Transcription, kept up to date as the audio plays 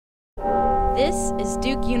This is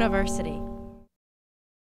Duke University.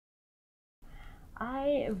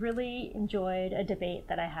 I really enjoyed a debate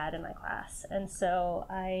that I had in my class, and so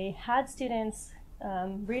I had students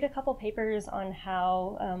read a couple papers on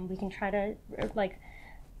how we can try to,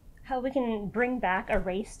 how we can bring back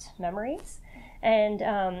erased memories. And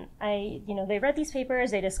they read these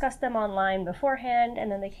papers, they discussed them online beforehand,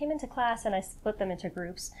 and then they came into class and I split them into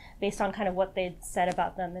groups based on kind of what they'd said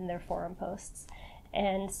about them in their forum posts.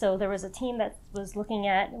 And so there was a team that was looking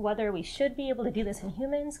at whether we should be able to do this in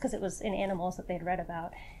humans, because it was in animals that they'd read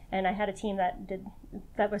about. And I had a team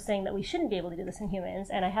that was saying that we shouldn't be able to do this in humans.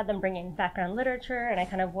 And I had them bring in background literature, and I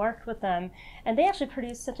kind of worked with them. And they actually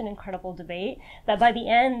produced such an incredible debate that by the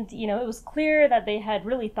end, it was clear that they had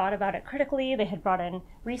really thought about it critically. They had brought in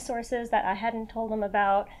resources that I hadn't told them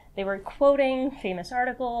about. They were quoting famous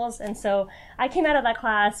articles. And so I came out of that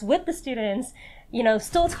class with the students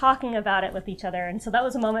still talking about it with each other. And so that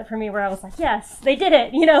was a moment for me where I was like, yes, they did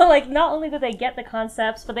it. Not only did they get the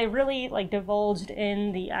concepts, but they really divulged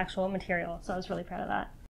in the actual material. So I was really proud of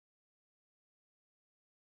that.